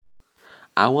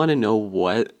I want to know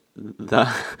what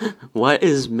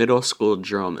is middle school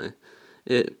drama?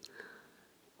 It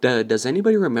does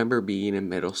anybody remember being in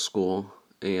middle school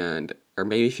and or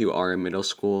maybe if you are in middle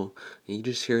school and you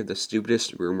just hear the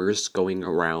stupidest rumors going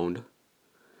around?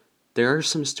 There are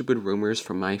some stupid rumors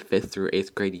from my 5th through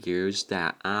 8th grade years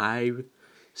that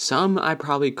some I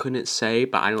probably couldn't say,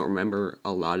 but I don't remember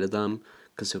a lot of them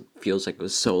because it feels like it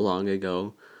was so long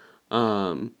ago.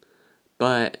 Um,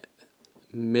 but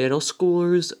middle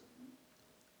schoolers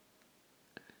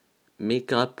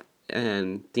make up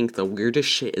and think the weirdest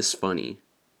shit is funny.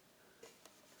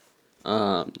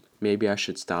 Maybe I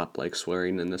should stop like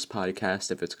swearing in this podcast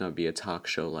if it's gonna be a talk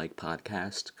show like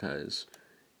podcast, cause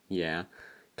yeah,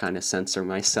 kind of censor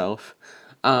myself.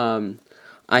 Um,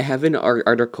 I have an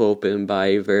article open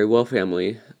by Very Well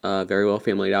Family,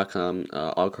 verywellfamily.com.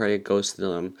 All credit goes to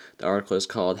them. The article is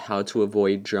called "How to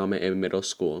Avoid Drama in Middle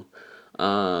School."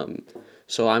 Um,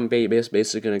 so I'm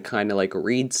basically gonna kind of like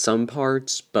read some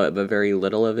parts, but very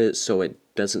little of it, so it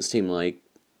doesn't seem like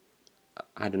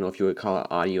I don't know if you would call it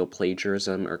audio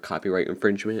plagiarism or copyright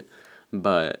infringement,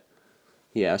 but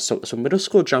yeah, so middle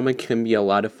school drama can be a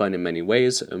lot of fun in many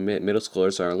ways. Middle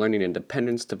schoolers are learning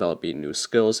independence, developing new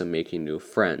skills, and making new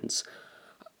friends.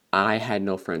 I had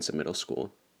no friends in middle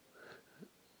school.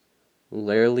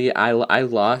 Literally, I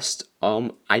lost,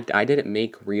 I didn't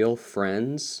make real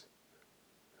friends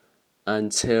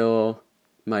until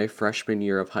my freshman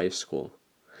year of high school.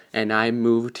 And I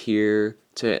moved here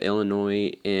to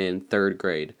Illinois in 3rd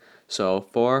grade. So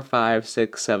 4, 5,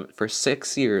 6, 7, for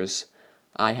 6 years,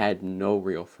 I had no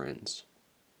real friends.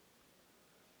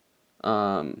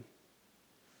 Um,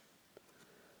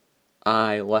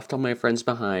 I left all my friends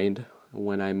behind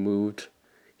when I moved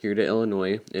here to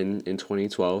Illinois in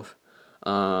 2012.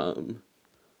 Um,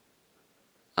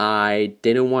 I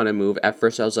didn't want to move. At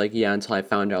first, I was like, yeah, until I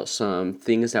found out some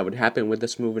things that would happen with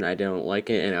this move, and I didn't like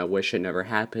it, and I wish it never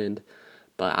happened.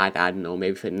 But I don't know,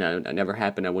 maybe if it never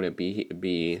happened, I wouldn't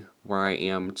be where I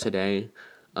am today.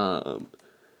 Um,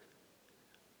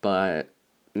 but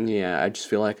yeah, I just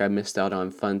feel like I missed out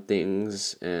on fun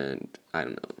things, and I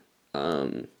don't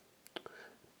know.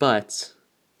 But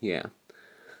yeah,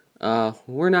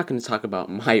 we're not going to talk about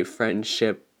my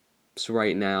friendships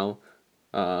right now.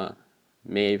 Uh,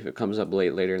 maybe if it comes up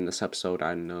later in this episode, I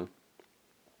don't know.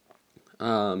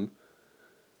 Um,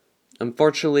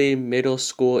 Unfortunately, middle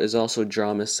school is also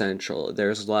drama central.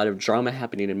 There's a lot of drama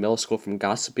happening in middle school, from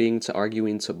gossiping to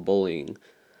arguing to bullying.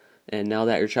 And now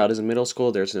that your child is in middle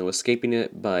school, there's no escaping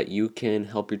it, but you can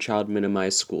help your child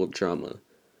minimize school drama.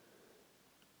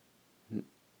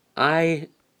 I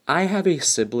I have a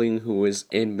sibling who is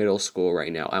in middle school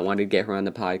right now. I wanted to get her on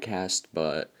the podcast,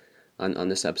 but on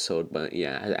this episode, but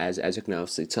yeah, as you can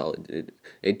obviously tell,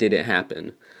 it didn't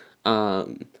happen.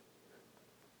 Um,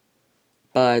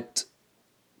 but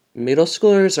middle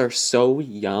schoolers are so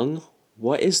young.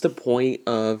 What is the point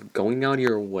of going out of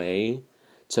your way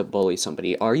to bully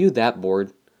somebody? Are you that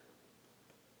bored?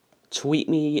 Tweet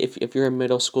me if you're in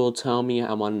middle school. Tell me.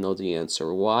 I want to know the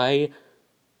answer. Why?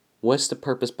 What's the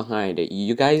purpose behind it?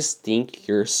 You guys think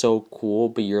you're so cool,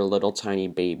 but you're little tiny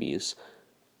babies.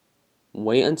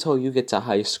 Wait until you get to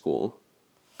high school.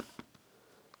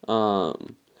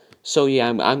 Um, so yeah,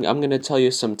 I'm gonna tell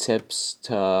you some tips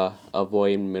to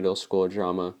avoid middle school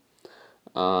drama.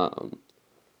 Um,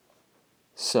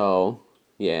 so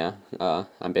yeah,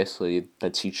 I'm basically the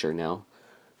teacher now.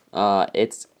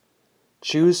 It's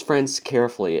choose friends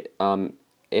carefully.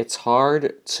 It's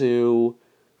hard to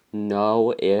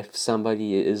know if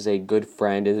somebody is a good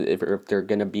friend, if they're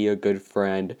gonna be a good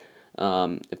friend,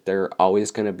 if they're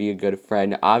always gonna be a good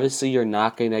friend. Obviously you're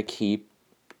not gonna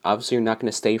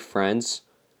stay friends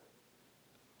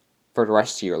for the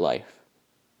rest of your life.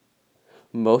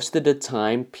 Most of the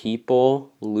time,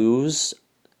 people lose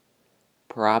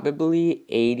probably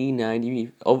 80,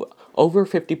 90, over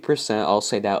 50%, I'll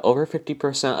say that, over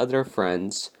 50% of their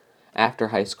friends after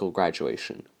high school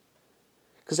graduation.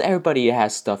 Because everybody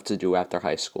has stuff to do after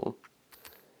high school.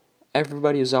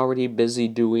 Everybody is already busy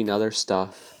doing other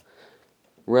stuff.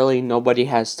 Really, nobody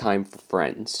has time for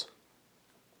friends.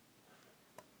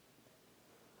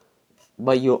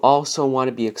 But you also want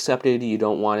to be accepted. You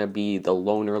don't want to be the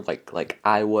loner like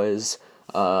I was.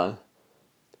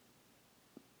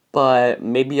 But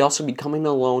maybe also becoming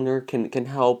a loner can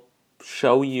help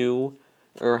show you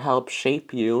or help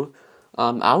shape you.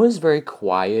 I was very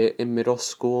quiet in middle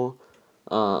school.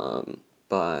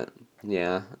 But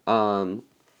yeah.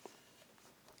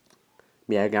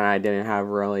 Yeah, again, I didn't have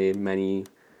really many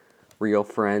real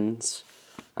friends.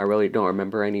 I really don't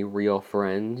remember any real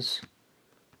friends.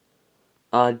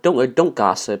 Don't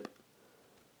gossip.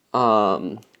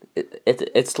 Um,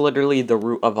 It's literally the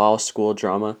root of all school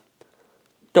drama.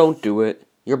 Don't do it.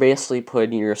 You're basically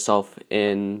putting yourself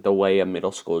in the way of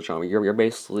middle school drama. You're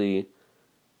basically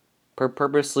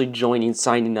purposely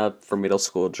signing up for middle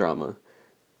school drama.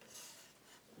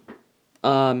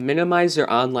 Minimize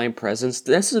your online presence.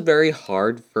 This is very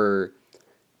hard for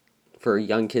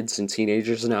young kids and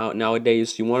teenagers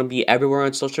nowadays. You want to be everywhere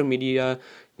on social media.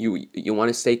 You want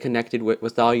to stay connected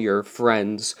with all your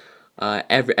friends,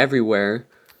 everywhere.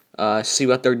 See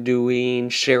what they're doing,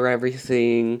 share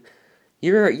everything.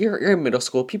 You're in middle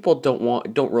school. People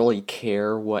don't really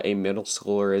care what a middle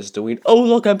schooler is doing. Oh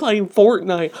look, I'm playing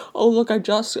Fortnite. Oh look, I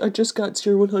just got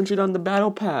tier 100 on the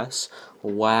battle pass.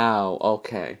 Wow.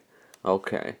 Okay.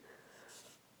 Okay.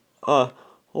 Uh,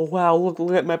 oh wow, look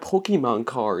at my Pokemon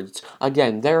cards.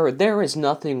 Again, there is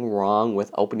nothing wrong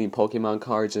with opening Pokemon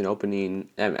cards and opening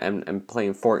and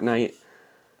playing Fortnite.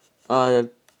 Uh,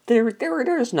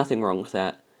 there's nothing wrong with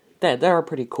that. There are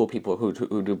pretty cool people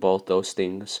who do both those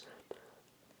things.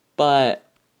 But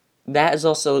that is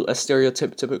also a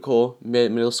stereotypical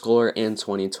middle schooler in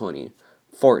 2020.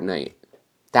 Fortnite.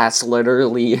 That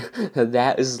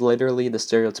is literally the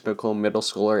stereotypical middle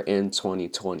schooler in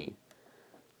 2020.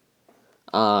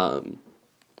 Um,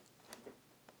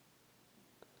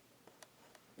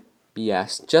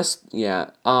 yes, just yeah.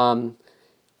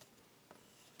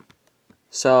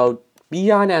 So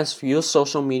be on as few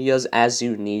social medias as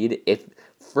you need. If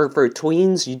for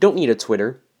tweens, you don't need a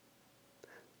Twitter,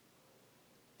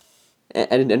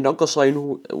 and don't go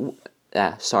saying,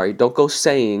 don't go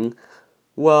saying,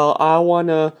 well, I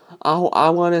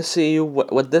wanna see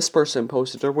what this person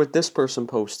posted or what this person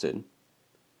posted.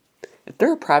 If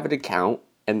they're a private account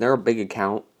and they're a big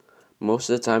account, most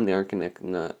of the time they aren't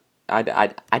gonna.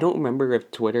 I don't remember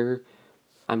if Twitter.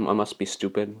 I must be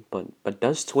stupid, but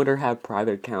does Twitter have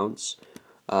private accounts?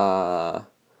 Uh,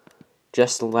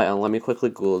 just let me quickly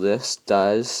Google this.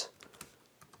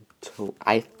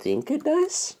 I think it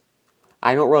does.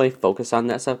 I don't really focus on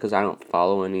that stuff because I don't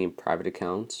follow any private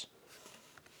accounts.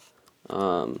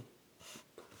 Um,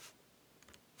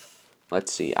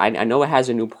 let's see. I know it has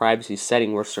a new privacy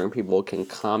setting where certain people can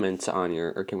comment on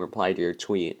your or can reply to your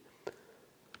tweet.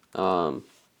 Um,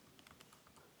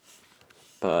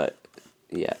 but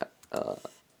yeah, uh,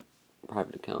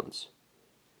 private accounts.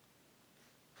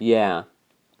 Yeah.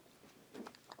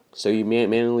 So you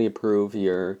manually approve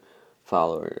your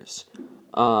followers.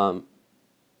 Um,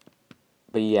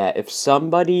 but yeah, if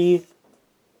somebody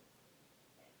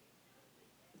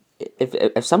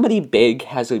big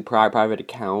has a private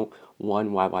account,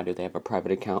 one, why do they have a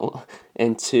private account?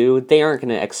 And two, they aren't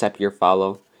gonna accept your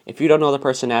follow. If you don't know the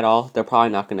person at all, they're probably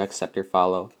not gonna accept your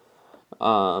follow.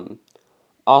 Um,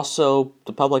 Also,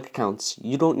 the public accounts,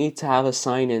 you don't need to have a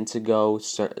sign in to go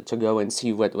and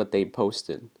see what they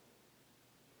posted.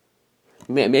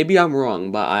 Maybe I'm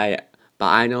wrong, but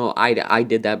I know I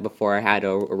did that before I had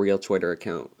a real Twitter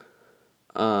account.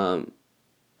 Um,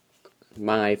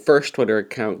 my first Twitter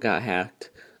account got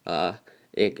hacked. Uh,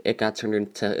 it got turned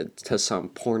into some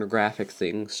pornographic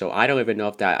thing, so I don't even know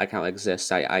if that account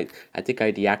exists. I think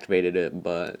I deactivated it,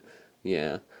 but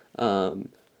yeah. Um,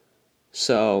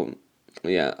 so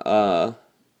yeah.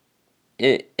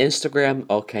 Instagram,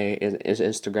 okay, is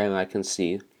Instagram I can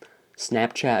see.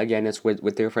 Snapchat again, it's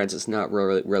with their friends. It's not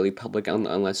really public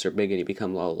unless they're big and you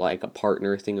become like a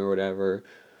partner thing or whatever.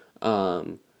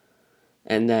 Um,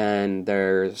 and then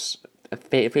there's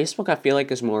Facebook. I feel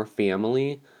like is more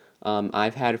family.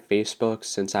 I've had Facebook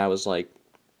since I was like,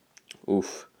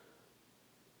 oof,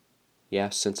 yeah,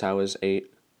 since I was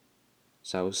 8.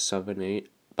 So I was 7, 8.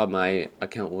 But my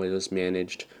account was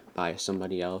managed by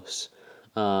somebody else.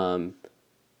 Um,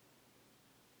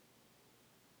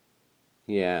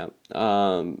 yeah.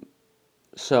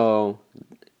 So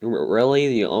really,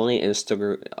 the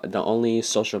only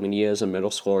social medias a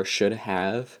middle schooler should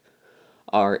have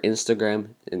are Instagram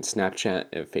and Snapchat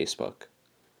and Facebook.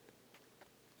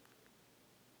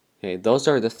 Okay, those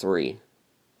are the three.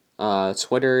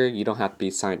 Twitter, you don't have to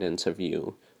be signed in to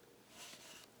view.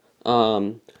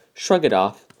 Shrug it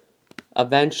off.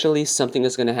 Eventually, something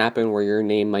is going to happen where your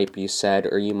name might be said,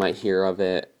 or you might hear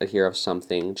of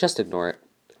something. Just ignore it.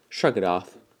 Shrug it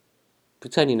off.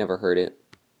 Pretend you never heard it.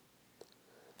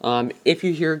 If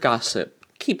you hear gossip,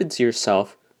 keep it to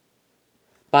yourself.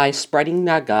 By spreading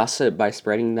that gossip, by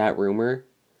spreading that rumor,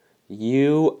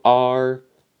 you are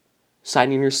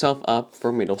signing yourself up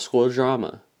for middle school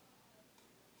drama.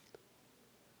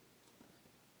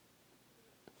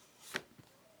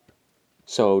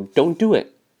 So don't do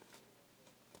it.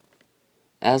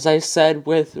 As I said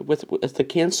with the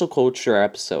cancel culture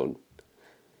episode,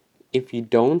 if you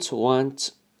don't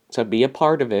want to be a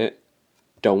part of it,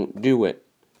 don't do it.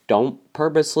 Don't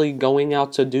purposely going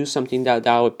out to do something that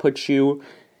would put you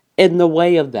in the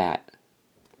way of that.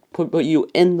 Put you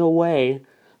in the way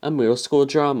of middle school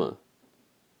drama.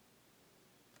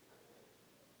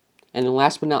 And then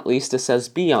last but not least, it says,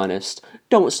 be honest.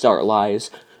 Don't start lies.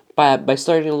 By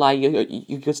starting a lie,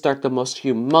 you could start the most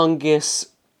humongous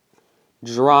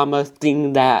drama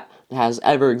thing that has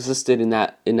ever existed in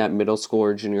that middle school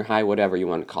or junior high, whatever you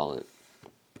want to call it.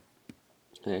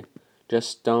 Okay,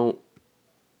 just don't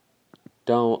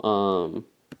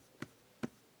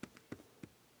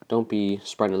be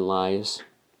spreading lies.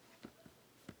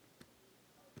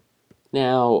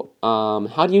 Now,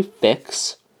 how do you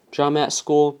fix drama at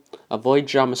school? Avoid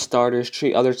drama starters.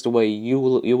 Treat others the way you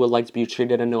would like to be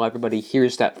treated. I know everybody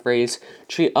hears that phrase.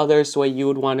 Treat others the way you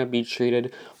would want to be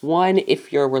treated. One,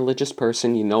 if you're a religious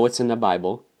person, you know it's in the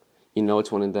Bible. You know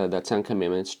it's one of the Ten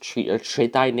Commandments.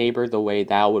 Treat thy neighbor the way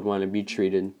thou would want to be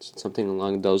treated. Something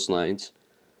along those lines.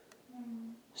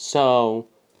 So,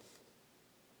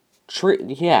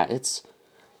 it's...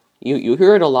 You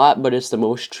hear it a lot, but it's the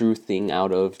most true thing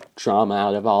out of drama,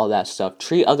 out of all that stuff.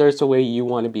 Treat others the way you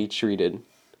want to be treated.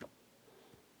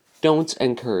 Don't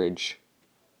encourage.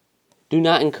 Do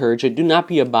not encourage it. Do not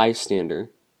be a bystander.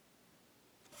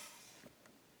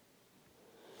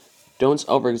 Don't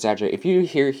over-exaggerate. If you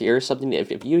hear something,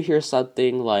 if you hear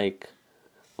something like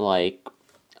I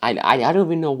don't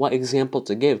even know what example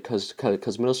to give, because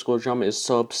middle school drama is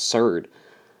so absurd.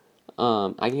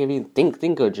 I can't even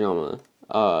think of drama.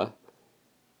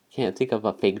 Can't think of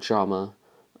a fake drama.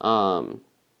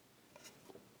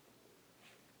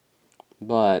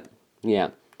 But yeah,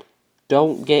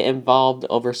 don't get involved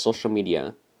over social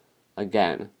media.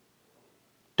 Again,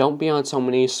 don't be on so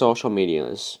many social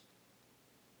medias.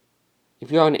 If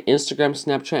you're on Instagram,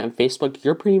 Snapchat, and Facebook,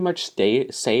 you're pretty much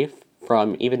safe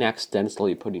from even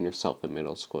accidentally putting yourself in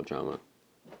middle school drama.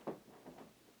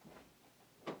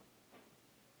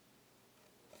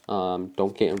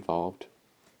 Don't get involved.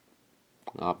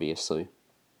 Obviously.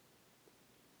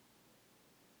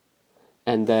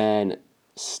 And then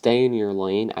stay in your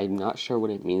lane. I'm not sure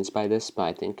what it means by this, but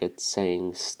I think it's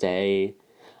saying stay.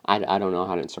 I don't know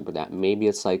how to interpret that. Maybe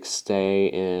it's like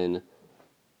stay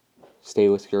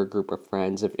with your group of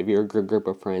friends. If your group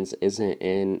of friends isn't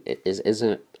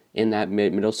in that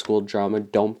middle school drama,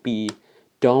 don't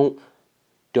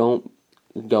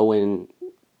go and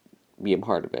be a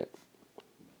part of it.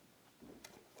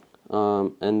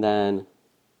 And then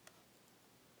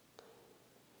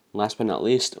last but not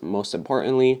least, most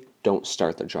importantly, don't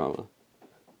start the drama.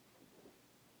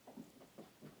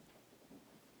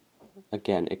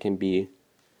 Again, it can be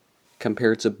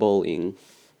compared to bullying.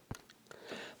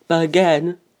 But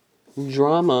again,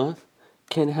 drama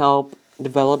can help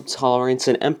develop tolerance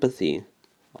and empathy.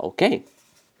 Okay.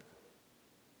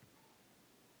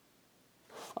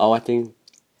 Oh, I think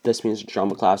this means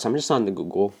drama class. I'm just on the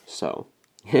Google, so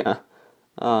yeah.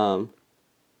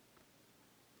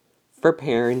 For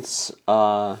parents,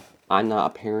 I'm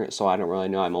not a parent, so I don't really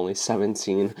know. I'm only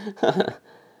 17.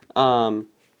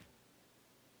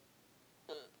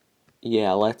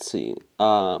 Yeah, let's see.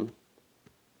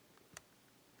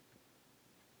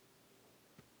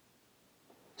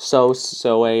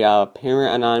 So a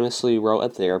parent anonymously wrote a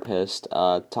therapist,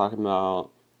 talking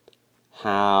about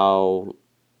how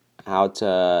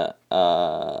to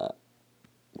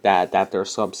that they're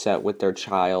so upset with their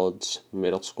child's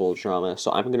middle school drama.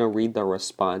 So I'm gonna read the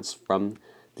response from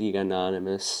the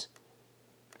anonymous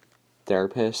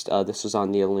therapist. This was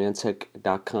on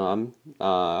theatlantic.com.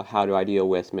 How do I deal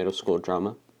with middle school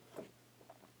drama?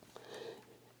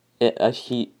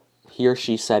 He or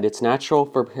she said, it's natural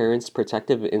for parents'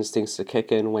 protective instincts to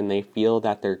kick in when they feel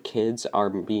that their kids are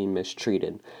being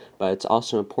mistreated, but it's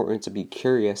also important to be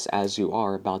curious, as you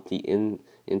are, about the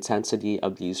intensity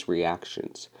of these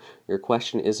reactions. Your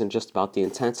question isn't just about the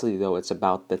intensity, though, it's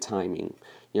about the timing.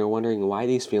 You're wondering why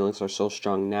these feelings are so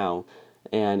strong now,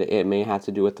 and it may have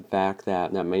to do with the fact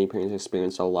that many parents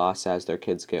experience a loss as their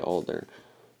kids get older.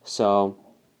 So,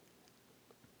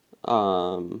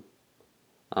 I'm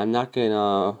not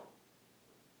gonna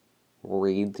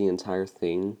read the entire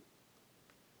thing.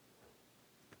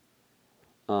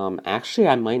 Actually,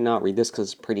 I might not read this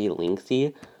because it's pretty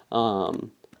lengthy.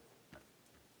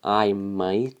 I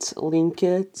might link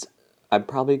it. I'm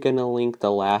probably gonna link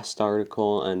the last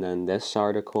article and then this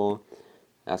article.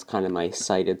 That's kind of my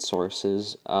cited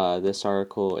sources. This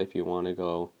article, if you want to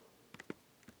go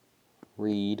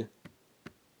read.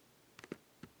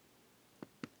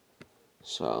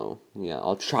 So, yeah,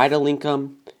 I'll try to link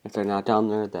them. If they're not down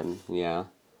there, then yeah.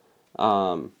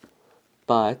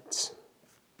 But,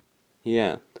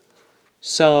 yeah.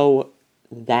 So,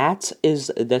 that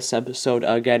is this episode.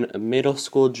 Again, middle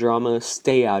school drama,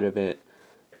 stay out of it.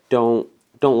 Don't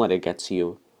don't let it get to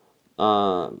you.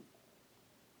 Um,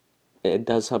 it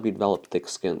does help you develop thick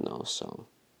skin though, so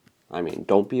I mean,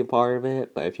 don't be a part of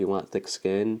it, but if you want thick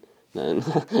skin, then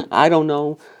I don't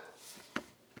know.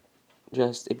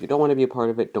 Just if you don't want to be a part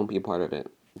of it, don't be a part of it.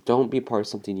 Don't be part of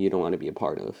something you don't want to be a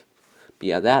part of. But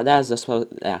yeah,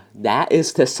 that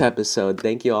is this episode.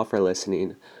 Thank you all for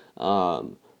listening.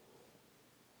 Um,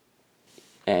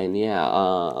 and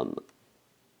yeah,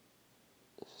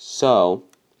 so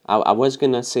I was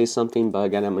gonna say something, but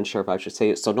again, I'm unsure if I should say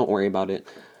it, so don't worry about it.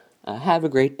 Have a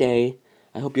great day.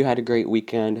 I hope you had a great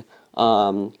weekend.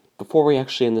 Before we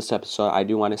actually end this episode, I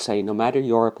do want to say, no matter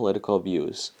your political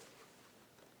views,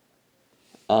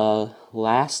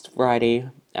 last Friday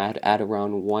at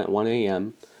around 1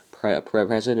 a.m.,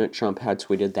 President Trump had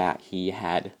tweeted that he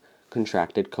had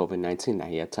contracted COVID-19, that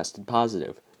he had tested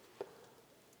positive.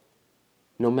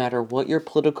 No matter what your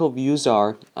political views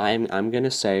are, I'm gonna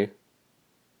say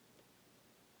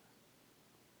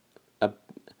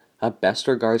a best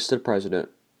regards to the president.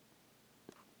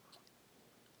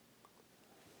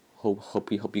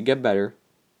 Hope you get better.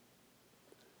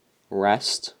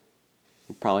 Rest.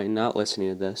 You're probably not listening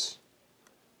to this.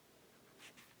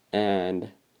 And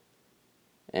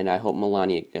I hope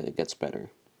Melania gets better.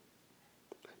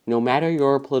 No matter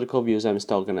your political views, I'm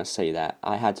still gonna say that.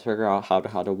 I had to figure out how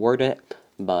to word it,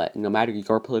 but no matter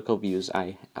your political views,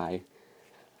 I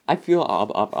feel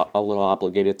a little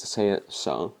obligated to say it.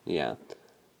 So yeah.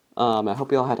 I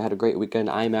hope you all had a great weekend.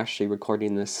 I'm actually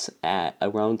recording this at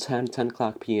around 10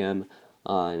 o'clock p.m.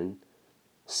 on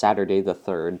Saturday the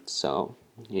 3rd. So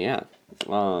yeah.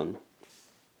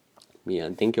 Yeah,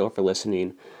 thank you all for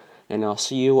listening. And I'll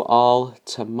see you all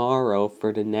tomorrow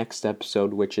for the next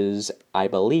episode, which is, I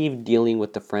believe, dealing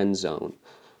with the friend zone.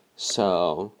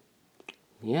 So,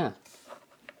 yeah.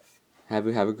 Have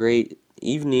a great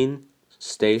evening.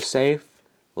 Stay safe.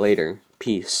 Later.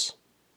 Peace.